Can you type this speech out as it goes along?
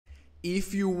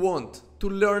If you want to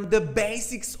learn the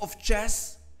basics of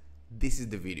chess, this is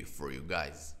the video for you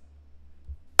guys.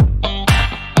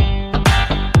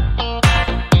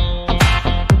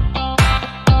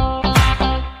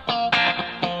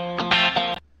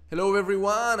 Hello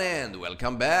everyone and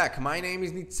welcome back. My name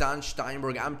is Nitzan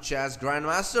Steinberg, I'm chess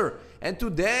grandmaster, and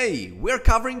today we're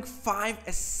covering 5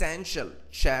 essential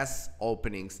chess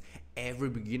openings every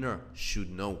beginner should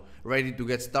know. Ready to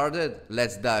get started?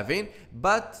 Let's dive in.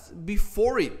 But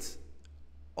before it,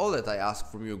 all that I ask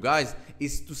from you guys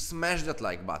is to smash that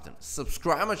like button,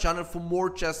 subscribe my channel for more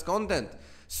chess content.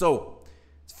 So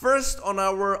first on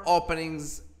our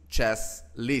openings chess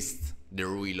list, the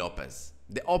Ruy Lopez.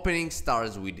 The opening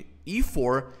starts with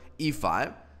e4,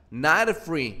 e5, knight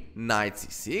f3, knight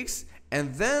c6,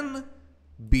 and then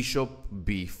bishop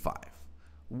b5.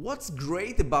 What's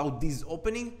great about this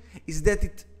opening is that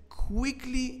it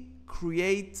quickly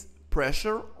creates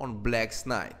pressure on black's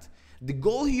knight. The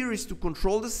goal here is to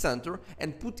control the center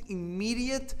and put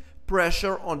immediate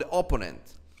pressure on the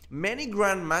opponent. Many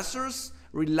grandmasters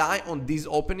rely on this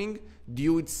opening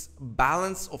due to its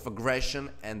balance of aggression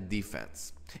and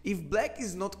defense. If black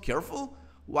is not careful,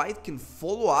 white can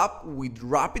follow up with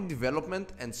rapid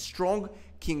development and strong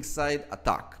kingside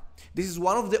attack. This is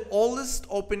one of the oldest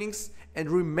openings and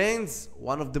remains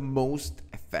one of the most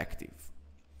effective.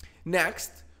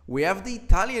 Next, we have the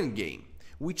Italian game,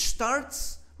 which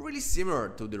starts really similar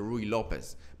to the Ruy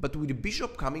Lopez, but with the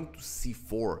bishop coming to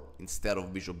c4 instead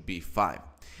of bishop b5.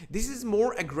 This is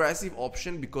more aggressive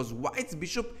option because white's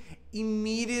bishop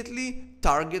immediately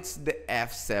targets the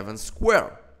f7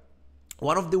 square,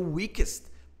 one of the weakest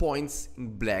points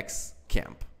in black's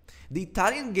camp. The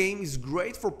Italian game is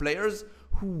great for players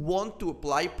who want to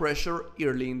apply pressure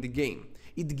early in the game.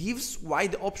 It gives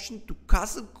white the option to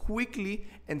castle quickly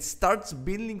and starts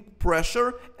building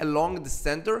pressure along the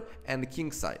center and the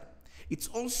king side. It's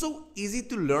also easy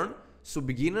to learn, so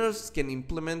beginners can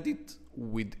implement it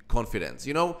with confidence.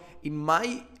 You know, in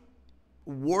my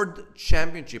world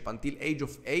championship until age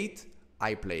of 8,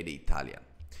 I played the Italian.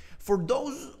 For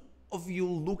those of you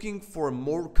looking for a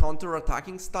more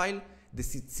counter-attacking style, the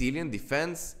Sicilian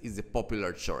defense is a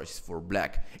popular choice for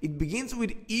black. It begins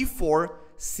with e4,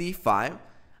 c5.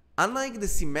 Unlike the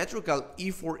symmetrical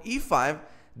e4, e5,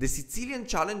 the Sicilian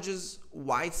challenges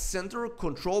white's center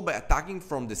control by attacking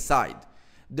from the side.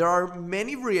 There are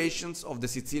many variations of the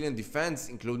Sicilian defense,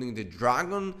 including the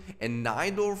dragon and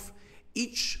Najdorf,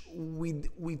 each with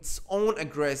its own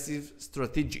aggressive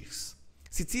strategies.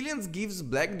 Sicilians gives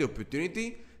black the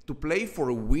opportunity to play for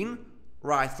a win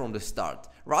right from the start,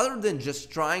 rather than just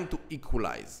trying to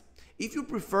equalize. If you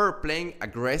prefer playing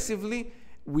aggressively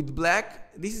with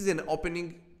black, this is an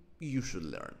opening you should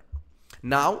learn.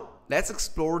 Now, let's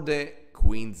explore the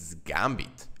Queen's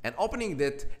Gambit, an opening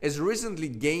that has recently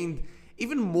gained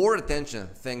even more attention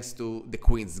thanks to the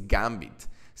Queen's Gambit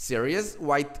series.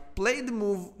 White played the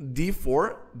move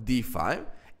d4, d5,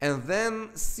 and then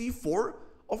c4,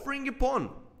 offering a pawn.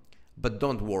 But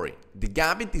don't worry, the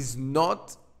Gambit is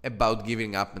not about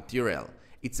giving up material,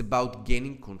 it's about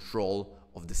gaining control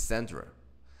of the center.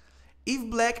 If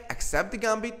black accepts the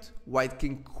gambit, white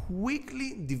can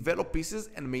quickly develop pieces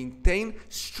and maintain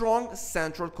strong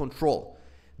central control.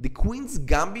 The Queen's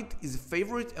Gambit is a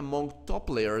favorite among top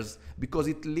players because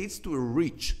it leads to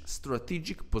rich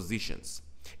strategic positions.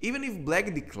 Even if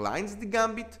black declines the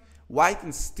gambit, white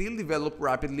can still develop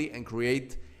rapidly and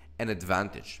create an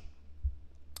advantage.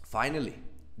 Finally,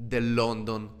 the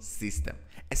London system,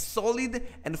 a solid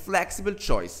and flexible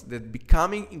choice that's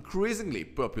becoming increasingly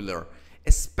popular,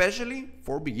 especially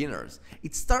for beginners.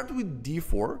 It starts with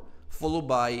d4, followed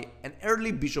by an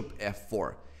early bishop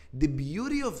f4. The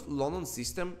beauty of London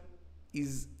system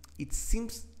is its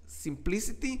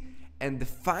simplicity and the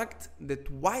fact that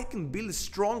white can build a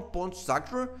strong pawn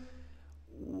structure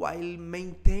while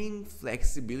maintaining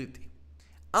flexibility.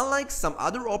 Unlike some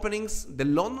other openings, the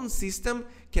London system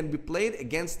can be played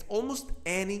against almost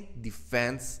any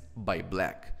defense by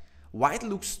black. White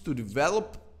looks to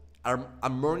develop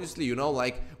harmoniously, you know,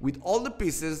 like with all the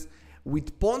pieces,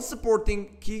 with pawns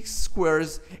supporting key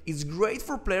squares. It's great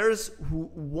for players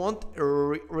who want a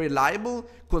reliable,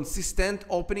 consistent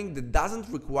opening that doesn't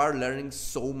require learning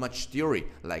so much theory,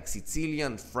 like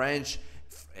Sicilian, French,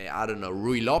 I don't know,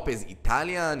 Ruy Lopez,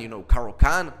 Italian, you know,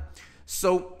 Caro-Kann.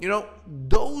 So, you know,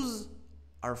 those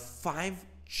are 5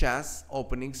 chess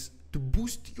openings to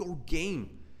boost your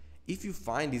game. If you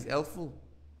find this helpful,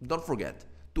 don't forget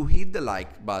to hit the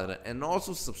like button and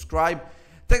also subscribe.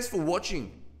 Thanks for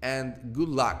watching and good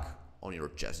luck on your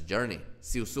chess journey.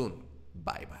 See you soon.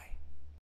 Bye bye.